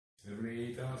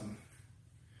8,000.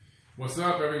 What's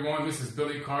up, everyone? This is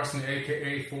Billy Carson,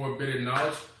 aka Four-Bitted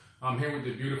Knowledge. I'm here with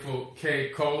the beautiful Kay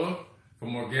Cola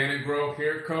from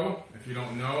Organigrowhairco. If you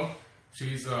don't know,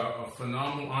 she's a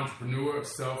phenomenal entrepreneur,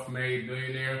 self-made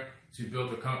millionaire. She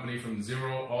built a company from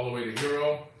zero all the way to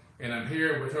hero. And I'm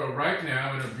here with her right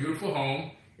now in her beautiful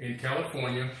home in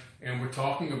California, and we're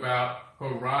talking about her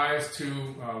rise to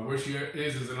where she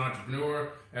is as an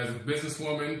entrepreneur, as a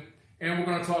businesswoman, and we're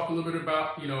going to talk a little bit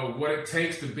about, what it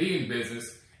takes to be in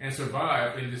business and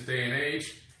survive in this day and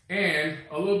age, and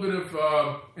a little bit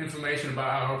of information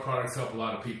about how her products help a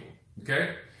lot of people.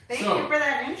 Okay? Thank you for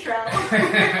that intro.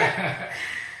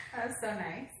 That was so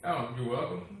nice. Oh, you're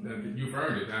welcome. You've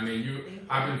earned it. I mean,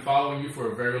 I've been following you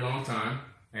for a very long time,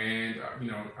 and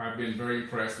I've been very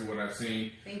impressed with what I've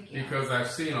seen. Thank you. Because I've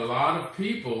seen a lot of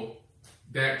people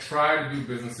that try to do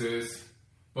businesses,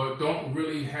 but don't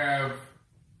really have,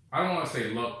 I don't want to say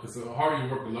luck, because the harder you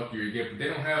work, the luckier you get, but they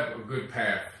don't have a good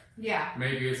path. Yeah.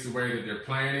 Maybe it's the way that they're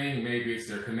planning, maybe it's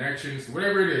their connections,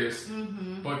 whatever it is,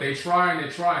 but they try and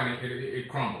it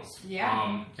crumbles.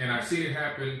 Yeah. And I've seen it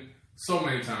happen so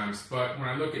many times, but when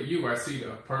I look at you, I see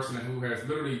a person who has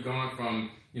literally gone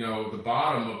from, the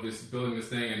bottom of this, building this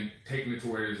thing and taking it to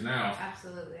where it is now.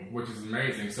 Absolutely. Which is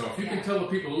amazing. So if you can tell the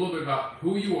people a little bit about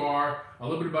who you are, a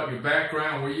little bit about your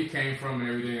background, where you came from, and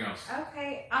everything else.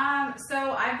 Okay. So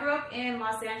I grew up in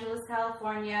Los Angeles,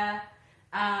 California.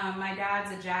 My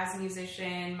dad's a jazz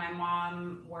musician. My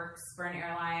mom works for an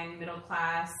airline, middle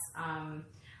class.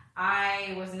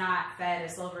 I was not fed a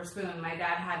silver spoon. My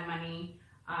dad had money,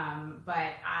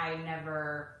 but I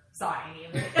never saw any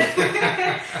of it.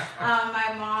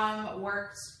 My mom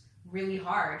worked really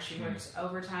hard. She worked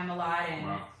overtime a lot,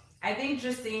 and I think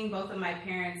just seeing both of my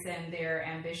parents and their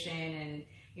ambition,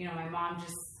 and my mom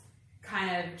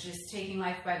just taking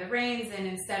life by the reins, and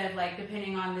instead of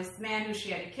depending on this man who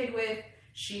she had a kid with,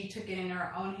 she took it in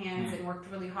her own hands and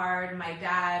worked really hard. My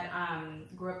dad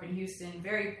grew up in Houston,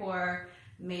 very poor,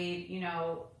 made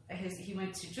he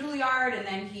went to Juilliard, and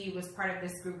then he was part of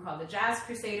this group called the Jazz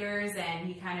Crusaders, and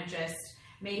he kind of just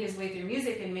made his way through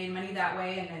music and made money that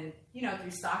way, and then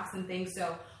through stocks and things.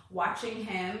 So watching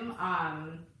him,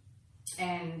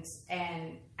 and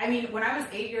I mean, when I was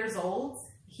 8 years old,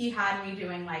 he had me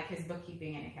doing his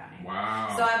bookkeeping and accounting.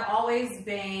 Wow. So I've always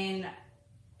been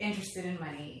interested in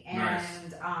money,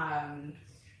 and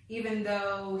even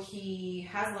though he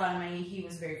has a lot of money, he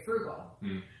was very frugal.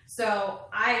 So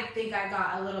I think I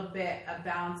got a little bit of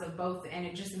balance of both, and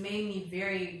it just made me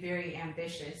very, very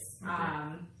ambitious.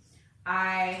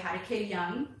 I had a kid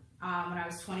young when I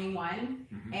was 21,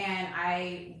 and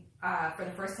I, for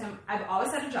the first time, I've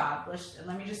always had a job.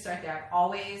 Let me just start there. I've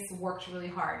always worked really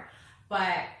hard,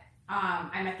 but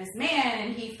I met this man,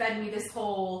 and he fed me this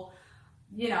whole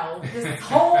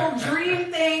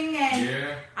dream thing,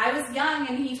 and I was young,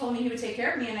 and he told me he would take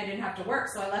care of me and I didn't have to work.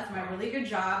 So I left my really good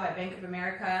job at Bank of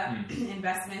America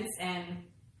Investments, and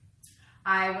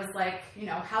I was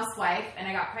housewife, and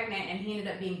I got pregnant, and he ended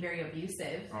up being very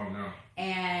abusive. Oh no.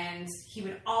 And he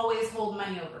would always hold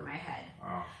money over my head.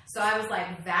 Wow. So I was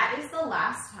like, that is the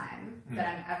last time that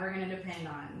I'm ever going to depend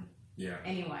on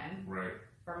anyone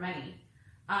for money.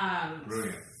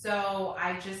 Brilliant. So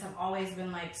I just have always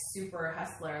been super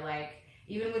hustler,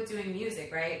 even with doing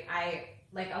music, right?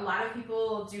 A lot of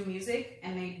people do music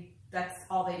and that's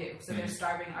all they do. So they're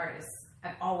starving artists.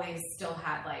 I've always still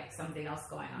had something else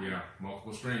going on. Yeah,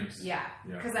 multiple streams. Yeah,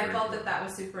 because I felt that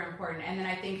was super important. And then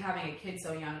I think having a kid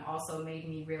so young also made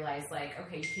me realize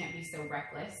okay, you can't be so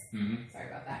reckless. Sorry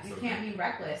about that. You can't be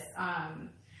reckless.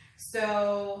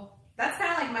 So that's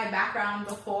kind of my background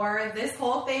before this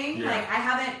whole thing. I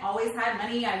haven't always had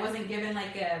money. I wasn't given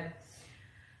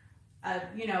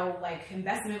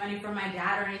investment money from my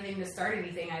dad or anything to start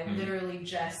anything. I literally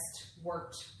just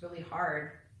worked really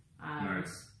hard.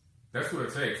 Nice. That's what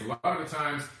it takes. A lot of the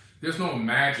times, there's no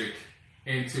magic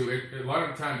into it. A lot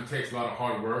of the times, it takes a lot of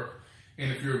hard work.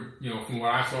 And if you're, from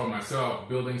what I saw myself,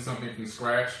 building something from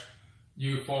scratch,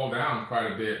 you fall down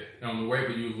quite a bit on the way,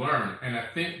 but you learn. And I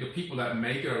think the people that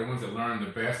make it are the ones that learn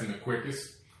the best and the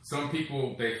quickest. Some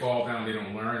people, they fall down, they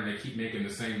don't learn, and they keep making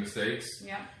the same mistakes.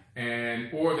 Yeah.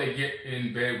 Or they get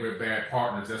in bed with bad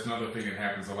partners. That's another thing that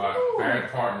happens a lot. Ooh. Bad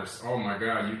partners. Oh my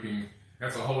God,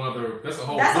 that's a whole other That's a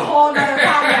whole other podcast.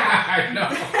 I know.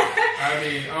 I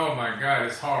mean, oh my God,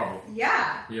 it's horrible.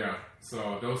 Yeah. Yeah.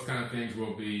 So those kind of things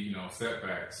will be,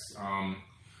 setbacks.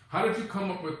 How did you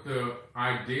come up with the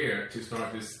idea to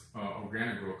start this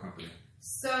Organigrow company?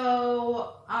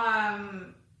 So,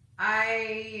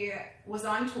 I was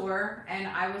on tour, and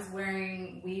I was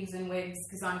wearing weaves and wigs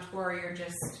because on tour you're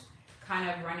just kind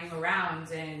of running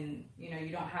around, and you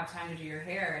don't have time to do your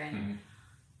hair. And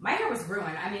my hair was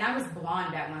ruined. I mean, I was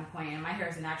blonde at one point, and my hair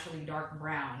is naturally dark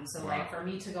brown. So, like, for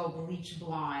me to go bleach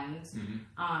blonde,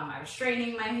 I was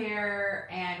straightening my hair,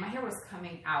 and my hair was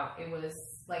coming out. It was,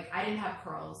 like, I didn't have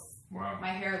curls. Wow. My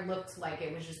hair looked like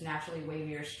it was just naturally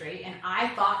wavy or straight. And I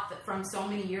thought that from so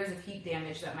many years of heat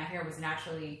damage that my hair was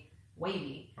naturally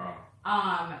wavy. Oh.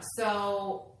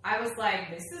 So I was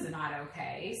like, this is not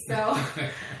okay. So,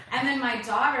 and then my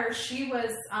daughter, she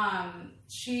was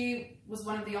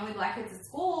one of the only black kids at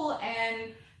school,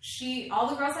 and all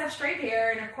the girls had straight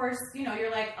hair. And of course, you know,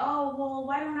 you're like, oh, well,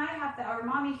 why don't I have that? Or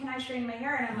mommy, can I straighten my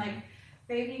hair? And I'm like,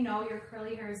 baby, no, your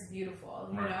curly hair is beautiful,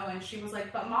 you know? And she was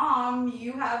like, but mom,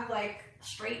 you have like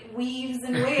straight weaves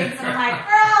and wigs. And I'm like,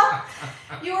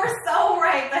 girl, you are so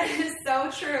right. That is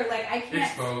so true. Like, I can't.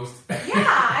 Exposed. Yeah.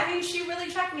 I mean, she really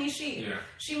checked me.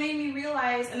 She made me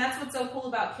realize, and that's what's so cool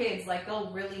about kids. Like,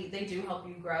 they do help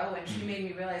you grow. And she made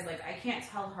me realize, like, I can't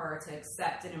tell her to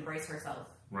accept and embrace herself.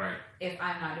 Right. If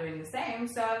I'm not doing the same.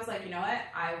 So I was like, you know what?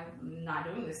 I'm not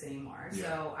doing this anymore. Yeah.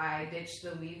 So I ditched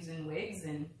the weaves and wigs,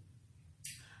 and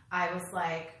I was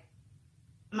like,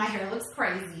 my hair looks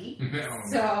crazy,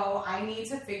 so I need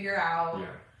to figure out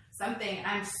something.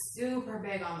 I'm super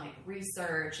big on like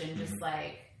research and just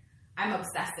like, I'm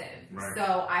obsessive. Right. So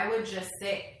I would just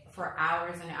sit for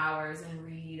hours and hours and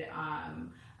read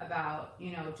about,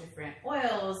 you know, different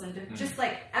oils and just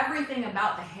like everything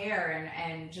about the hair,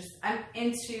 and just, I'm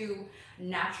into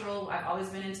natural. I've always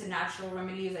been into natural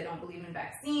remedies. I don't believe in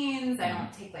vaccines. I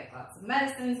don't take like lots of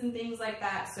medicines and things like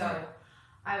that. So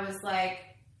I was like,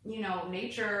 you know,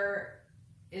 nature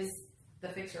is the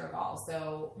fixer of all.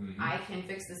 So I can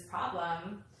fix this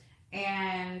problem.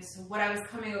 And what I was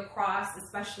coming across,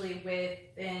 especially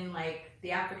within like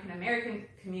the African American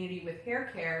community with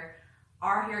hair care,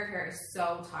 our hair care is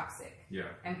so toxic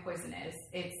and poisonous.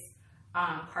 It's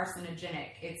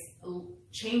carcinogenic. It's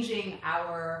changing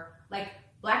our, like,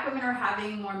 Black women are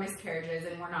having more miscarriages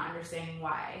and we're not understanding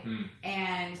why.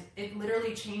 And it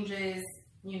literally changes,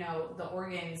 you know, the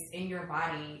organs in your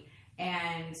body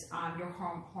and your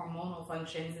hormonal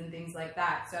functions and things like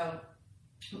that. So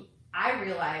I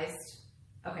realized,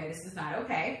 okay, this is not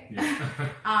okay.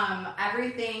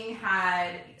 Everything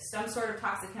had some sort of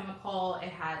toxic chemical. It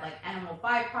had like animal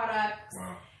byproducts.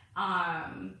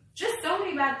 Just so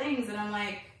many bad things. And I'm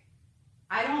like,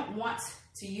 I don't want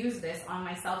to use this on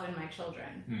myself and my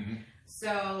children.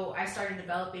 So I started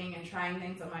developing and trying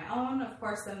things on my own. Of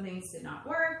course, some things did not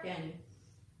work. And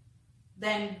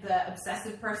then the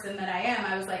obsessive person that I am,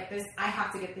 I was like, I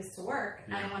have to get this to work.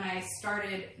 And when I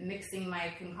started mixing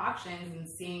my concoctions and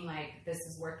seeing like, this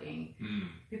is working,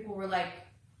 people were like,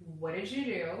 what did you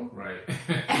do? Right.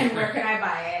 And where can I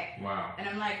buy it? Wow. And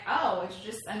I'm like, oh, it's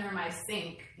just under my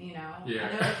sink, you know? Yeah.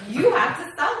 And they're like, you have to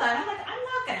sell that. I'm like, I'm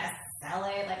not going to sell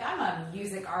it. Like, I'm a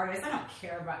music artist. I don't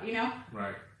care about, you know?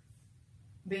 Right.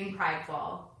 Being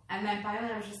prideful. And then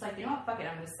finally I was just like, you know what, fuck it,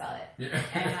 I'm going to sell it. Yeah.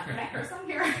 And can I curse on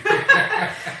here?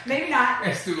 Maybe not.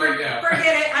 It's too late now.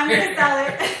 Forget it, I'm going to sell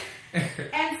it.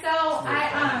 And so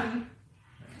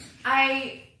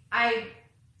I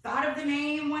thought of the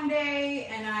name one day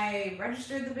and I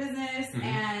registered the business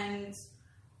and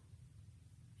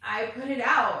I put it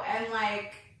out and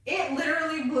like, it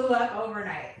literally blew up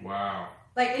overnight. Wow.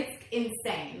 Like, it's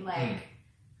insane. Like,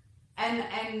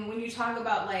 and when you talk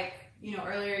about like, you know,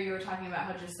 earlier you were talking about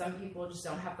how just some people just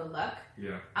don't have the luck.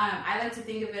 Yeah. I like to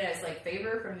think of it as like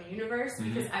favor from the universe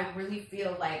because I really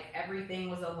feel like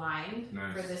everything was aligned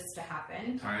for this to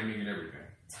happen. Timing and everything.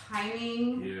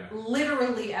 Timing,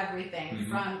 literally everything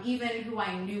from even who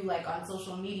I knew like on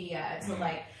social media to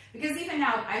like, because even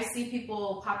now I see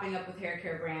people popping up with hair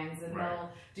care brands and they'll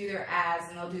do their ads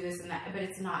and they'll do this and that, but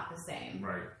it's not the same.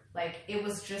 Right. Like, it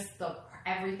was just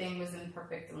everything was in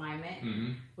perfect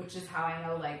alignment, which is how I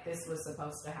know, like, this was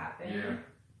supposed to happen. Yeah.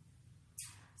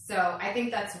 So I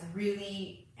think that's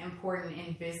really important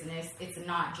in business. It's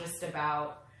not just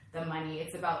about the money.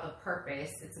 It's about the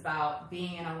purpose. It's about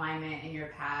being in alignment in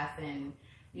your path and,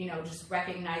 you know, just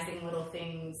recognizing little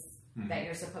things that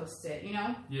you're supposed to, you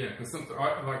know? Yeah, because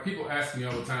like people ask me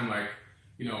all the time, like,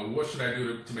 you know, what should I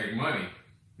do to make money?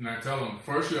 And I tell them,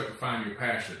 first you have to find your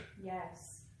passion. Yes.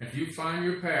 If you find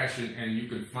your passion and you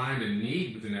can find a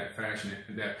need within that passion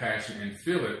and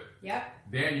feel it,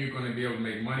 then you're going to be able to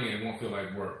make money and it won't feel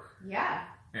like work. Yeah.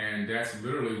 And that's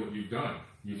literally what you've done.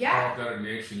 You've carved out a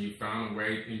niche and you found a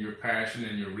way in your passion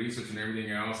and your research and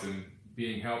everything else and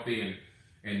being healthy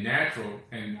and natural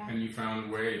and you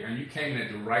found a way and you came in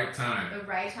at the right time. The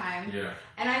right time. Yeah.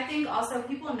 And I think also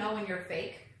people know when you're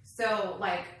fake. So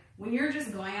like when you're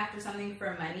just going after something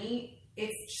for money,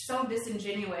 it's so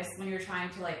disingenuous when you're trying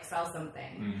to like sell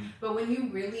something. But when you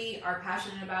really are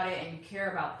passionate about it and you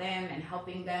care about them and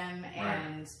helping them,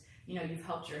 and you know, you've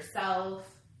helped yourself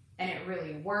and it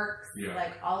really works,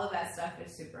 like all of that stuff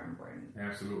is super important.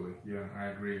 Absolutely. Yeah, I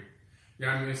agree.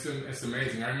 Yeah, I mean, it's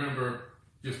amazing. I remember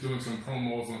just doing some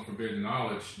promos on Forbidden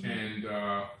Knowledge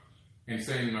and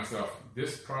saying to myself,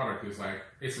 this product is like,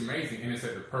 it's amazing and it's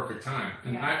at the perfect time.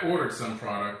 And I ordered some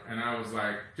product and I was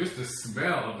like, just the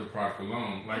smell of the product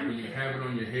alone, like when you have it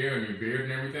on your hair and your beard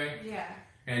and everything. Yeah.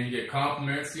 And you get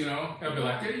compliments, you know, they'll be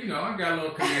like, hey, you know, I got a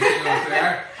little connection, you know what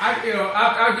I'm saying?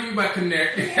 I'll give you my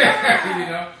connect, you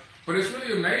know. But it's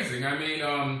really amazing. I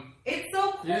mean, it's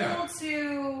so cool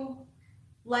to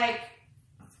like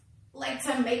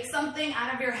to make something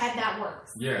out of your head that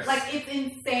works. Yes. Like, it's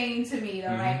insane to me to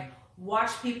like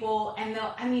watch people, and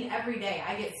I mean, every day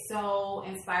I get so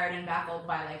inspired and baffled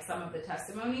by like some of the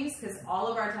testimonies, because all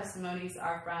of our testimonies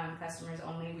are from customers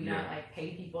only. We don't like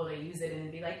pay people to use it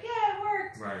and be like, yeah, it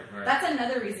worked. Right. That's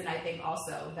another reason I think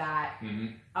also that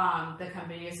the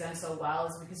company has done so well,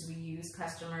 is because we use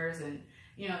customers and,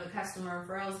 you know, the customer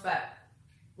referrals. But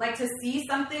like, to see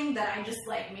something that I just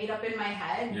like made up in my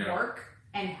head work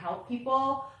and help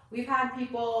people. We've had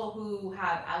people who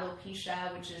have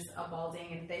alopecia, which is a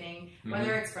balding and thinning,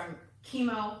 whether it's from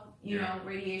chemo, you know,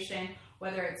 radiation,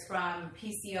 whether it's from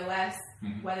PCOS,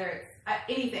 whether it's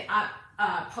anything,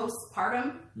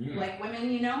 postpartum, like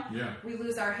women, you know, we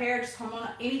lose our hair, just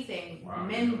hormonal, anything,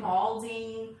 men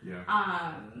balding.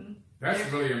 That's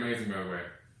really amazing, by the way.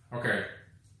 Okay,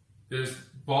 there's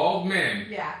bald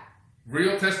men.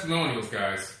 Real testimonials,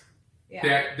 guys.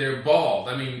 That they're bald.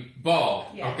 I mean,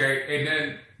 bald. Okay, and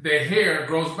then their hair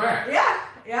grows back.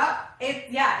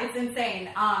 It's insane.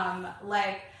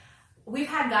 Like, we've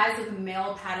had guys with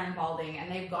male pattern balding,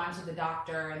 and they've gone to the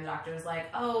doctor, and the doctor was like,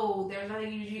 "Oh, there's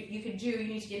nothing you could do. You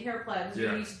need to get hair plugs. You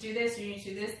need to do this. You need to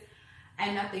do this,"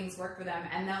 and nothing's worked for them.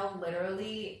 And they'll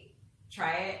literally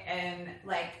try it, and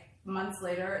like months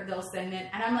later, they'll send it,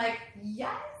 and I'm like,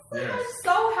 "Yes, I'm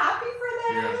so happy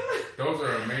for them." Those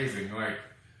are amazing. Like,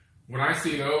 when I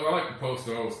see those, I like to post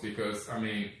those because, I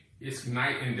mean, it's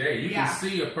night and day. You can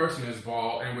see a person is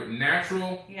bald and with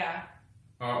natural,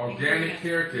 organic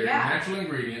hair care, natural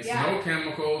ingredients, no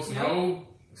chemicals, no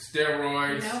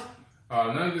steroids,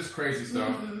 none of this crazy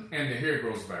stuff, and the hair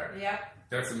grows back.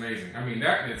 That's amazing. I mean,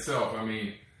 that in itself, I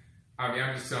mean,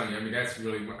 I'm just telling you, I mean, that's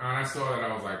really, when I saw that,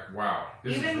 I was like, wow,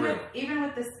 this is real. Even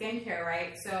with the skincare,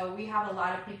 right? So we have a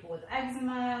lot of people with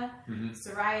eczema,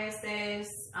 psoriasis,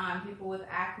 people with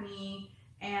acne,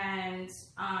 and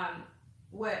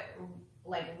what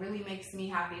like really makes me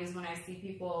happy is when I see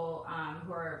people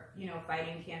who are, you know,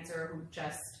 fighting cancer, who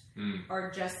just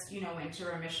or just, you know, into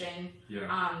remission.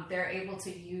 They're able to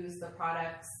use the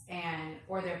products,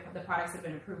 or the products have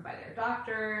been approved by their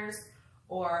doctors.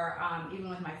 Or even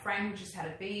with my friend who just had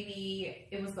a baby,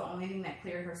 it was the only thing that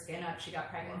cleared her skin up. She got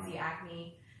pregnancy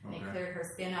acne, and it cleared her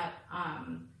skin up.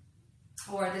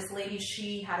 Or this lady,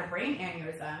 she had a brain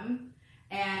aneurysm,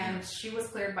 and she was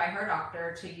cleared by her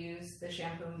doctor to use the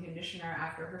shampoo and conditioner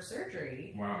after her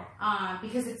surgery.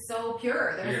 Because it's so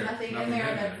pure. There's nothing in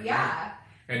there that's,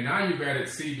 And now you've added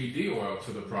CBD oil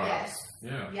to the products.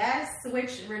 Yes,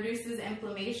 which reduces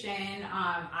inflammation.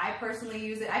 I personally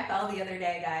use it. I fell the other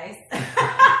day, guys.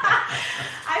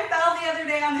 I fell the other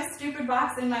day on this stupid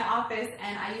box in my office,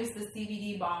 and I used the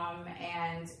CBD balm,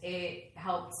 and it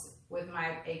helped with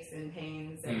my aches and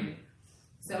pains. And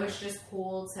so it's just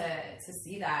cool to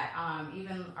see that.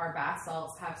 Even our bath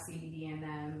salts have CBD in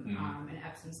them, and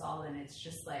Epsom salt, and it's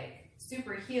just like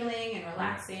super healing and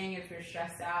relaxing if you're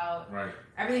stressed out.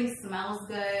 Everything smells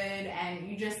good, and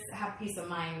you just have peace of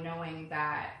mind knowing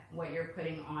that what you're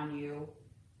putting on you,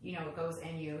 you know, it goes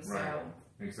in you. So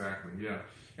exactly,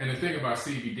 And the thing about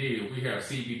CBD, we have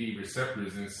CBD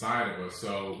receptors inside of us.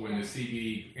 So when the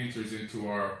CBD enters into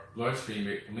our bloodstream,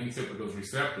 it links up with those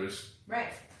receptors.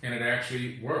 And it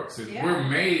actually works. We're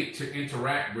made to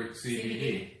interact with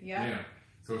CBD.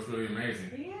 So it's really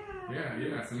amazing.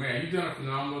 So man, you've done a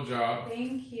phenomenal job.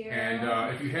 Thank you.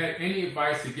 And if you had any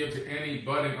advice to give to any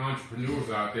budding entrepreneurs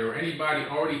out there, or anybody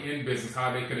already in business,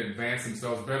 how they can advance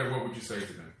themselves better, what would you say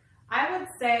to them? I would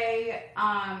say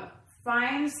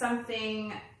find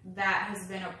something that has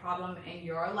been a problem in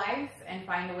your life and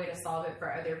find a way to solve it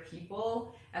for other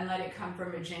people, and let it come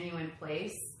from a genuine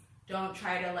place. Don't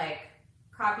try to like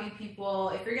copy people.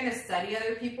 If you're going to study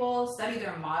other people, study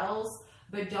their models,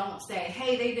 but don't say,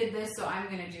 hey, they did this, so I'm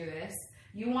going to do this.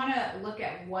 You want to look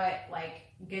at what like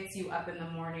gets you up in the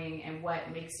morning and what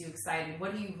makes you excited.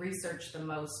 What do you research the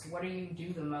most? What do you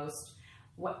do the most?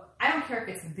 I don't care if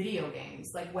it's video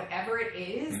games, like whatever it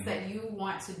is that you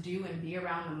want to do and be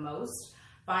around the most,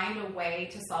 find a way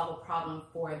to solve a problem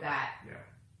for that,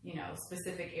 you know,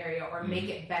 specific area, or make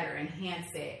it better,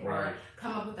 enhance it, or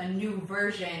come up with a new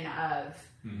version of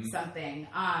something.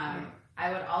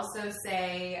 I would also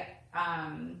say,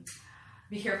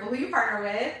 be careful who you partner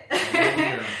with.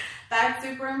 That's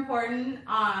super important.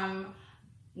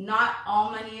 Not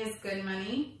all money is good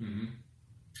money.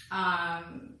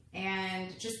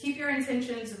 And just keep your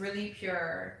intentions really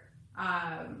pure.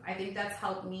 I think that's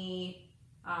helped me,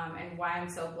 and why I'm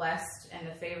so blessed and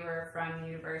the favor from the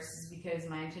universe is because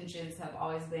my intentions have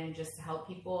always been just to help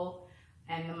people.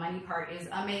 And the money part is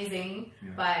amazing,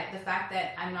 but the fact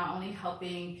that I'm not only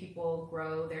helping people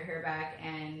grow their hair back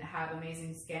and have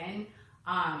amazing skin,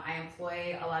 I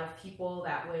employ a lot of people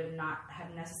that would not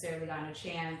have necessarily gotten a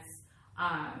chance.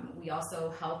 We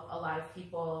also help a lot of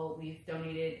people. We've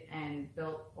donated and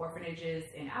built orphanages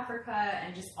in Africa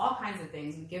and just all kinds of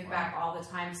things. We give back all the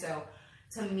time. So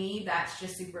to me, that's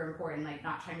just super important, like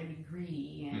not trying to be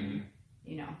greedy and,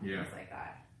 you know, things like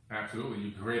that. Absolutely.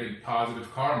 You're creating positive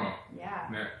karma.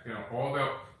 That, you know, all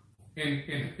that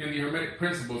in the Hermetic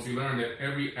principles, you learn that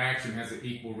every action has an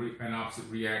equal and opposite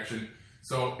reaction.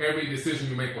 So every decision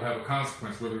you make will have a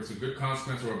consequence, whether it's a good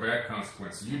consequence or a bad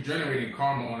consequence. So you're generating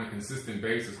karma on a consistent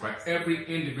basis by every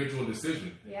individual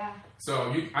decision.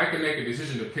 So I can make a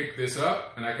decision to pick this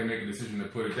up, and I can make a decision to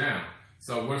put it down.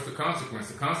 So what's the consequence?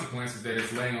 The consequence is that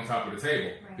it's laying on top of the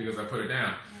table because I put it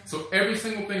down. So every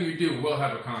single thing you do will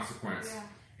have a consequence.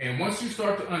 And once you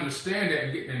start to understand that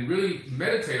and really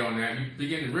meditate on that, you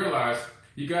begin to realize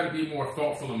you got to be more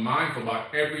thoughtful and mindful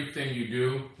about everything you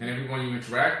do and everyone you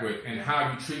interact with and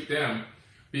how you treat them.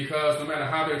 Because no matter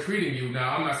how they're treating you,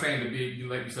 now I'm not saying you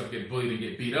let yourself get bullied and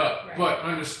get beat up, but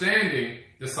understanding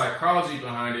the psychology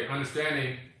behind it,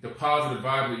 understanding the positive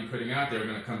vibe that you're putting out there are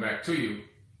going to come back to you.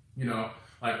 You know,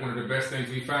 like one of the best things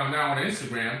we found now on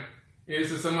Instagram is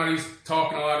that somebody's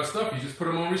talking a lot of stuff, you just put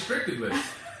them on restricted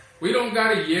lists. We don't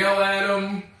got to yell at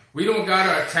them. We don't got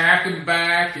to attack them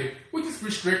back. We just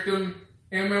restrict them.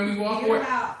 And when we walk away,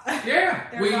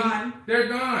 they're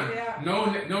gone.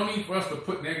 No need for us to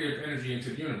put negative energy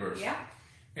into the universe.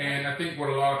 And I think what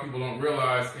a lot of people don't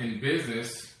realize in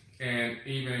business, and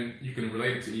even you can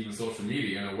relate it to even social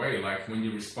media in a way, like when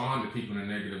you respond to people in a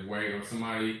negative way, or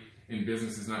somebody in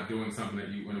business is not doing something that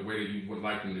you in a way that you would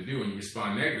like them to do, and you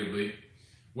respond negatively,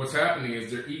 what's happening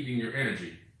is they're eating your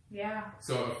energy.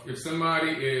 So if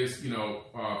somebody is, you know,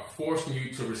 forcing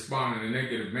you to respond in a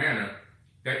negative manner,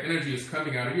 that energy is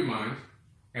coming out of your mind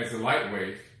as a light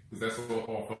wave, because that's what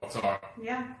all thoughts are.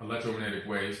 Electromagnetic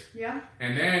waves.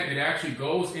 And then it actually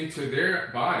goes into their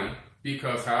body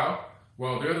because how?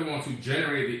 Well, they're the ones who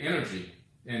generate the energy.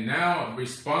 And now the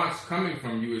response coming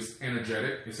from you is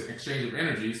energetic. It's an exchange of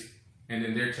energies. And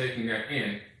then they're taking that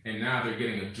in. And now they're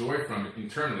getting a joy from it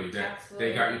internally that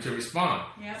they got you to respond.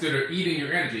 So they're eating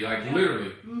your energy, like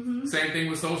literally. Same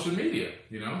thing with social media,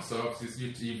 you know. So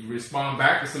if you respond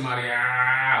back to somebody,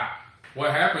 what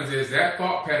happens is that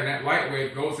thought pattern, that light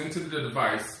wave goes into the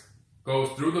device, goes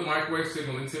through the microwave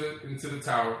signal into the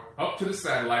tower, up to the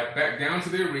satellite, back down to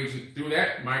their region, through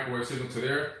that microwave signal to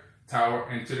their tower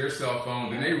and to their cell phone.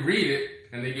 Then they read it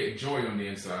and they get joy on the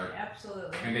inside.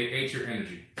 And they ate your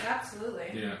energy. Energy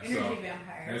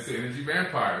vampires. That's it, energy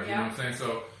vampires. You know what I'm saying?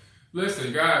 So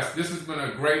listen, guys, this has been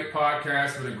a great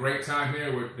podcast, been a great time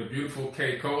here with the beautiful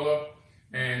K Cola.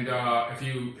 And if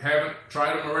you haven't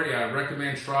tried them already, I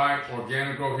recommend try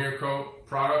Organigrowhairco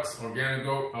products,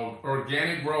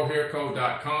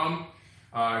 Organigrowhairco.com.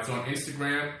 It's on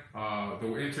Instagram,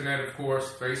 the internet, of course,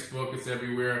 Facebook, it's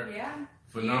everywhere.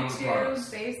 Phenomenal YouTube, products.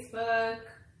 Facebook.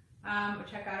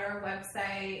 Check out our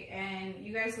website, and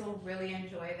you guys will really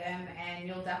enjoy them, and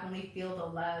you'll definitely feel the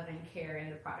love and care in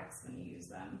the products when you use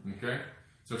them. Okay,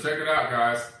 so check it out,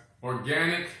 guys.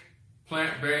 Organic,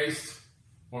 plant-based,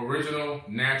 original,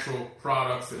 natural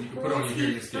products that you can put on your hair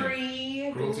and your skin.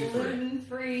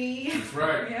 Gluten-free. That's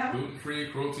right.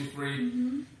 Gluten-free,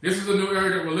 cruelty-free. This is a new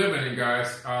area that we're living in,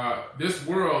 guys. This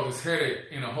world is headed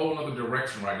in a whole other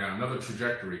direction right now, another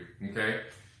trajectory. Okay.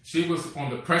 She was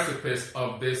on the precipice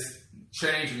of this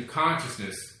change in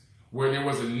consciousness where there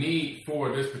was a need for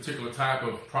this particular type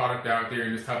of product out there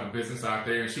and this type of business out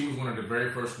there. And she was one of the very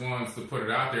first ones to put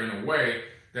it out there in a way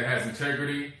that has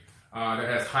integrity, that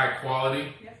has high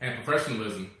quality and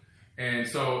professionalism. And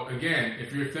so, again,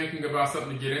 if you're thinking about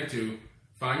something to get into,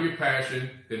 find your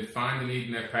passion, then find the need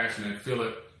in that passion and feel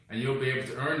it. And you'll be able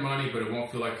to earn money, but it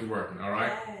won't feel like you're working. All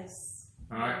right?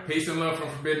 All right. Peace and love from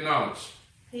Forbidden Knowledge.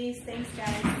 Peace. Thanks,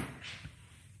 guys.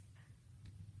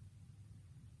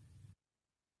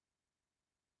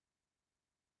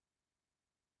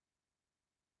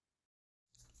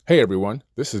 Hey everyone,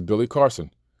 this is Billy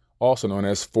Carson, also known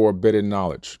as Forbidden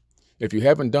Knowledge. If you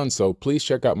haven't done so, please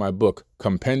check out my book,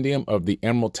 Compendium of the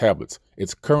Emerald Tablets.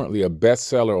 It's currently a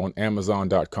bestseller on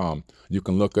Amazon.com. You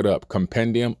can look it up,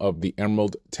 Compendium of the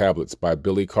Emerald Tablets by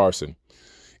Billy Carson.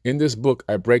 In this book,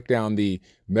 I break down the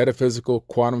metaphysical,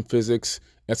 quantum physics,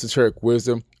 esoteric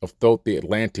wisdom of Thoth the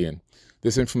Atlantean.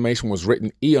 This information was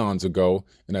written eons ago,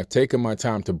 and I've taken my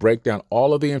time to break down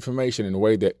all of the information in a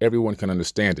way that everyone can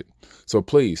understand it. So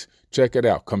please, check it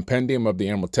out, Compendium of the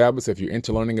Emerald Tablets. If you're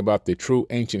into learning about the true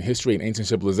ancient history and ancient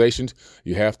civilizations,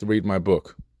 you have to read my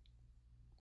book.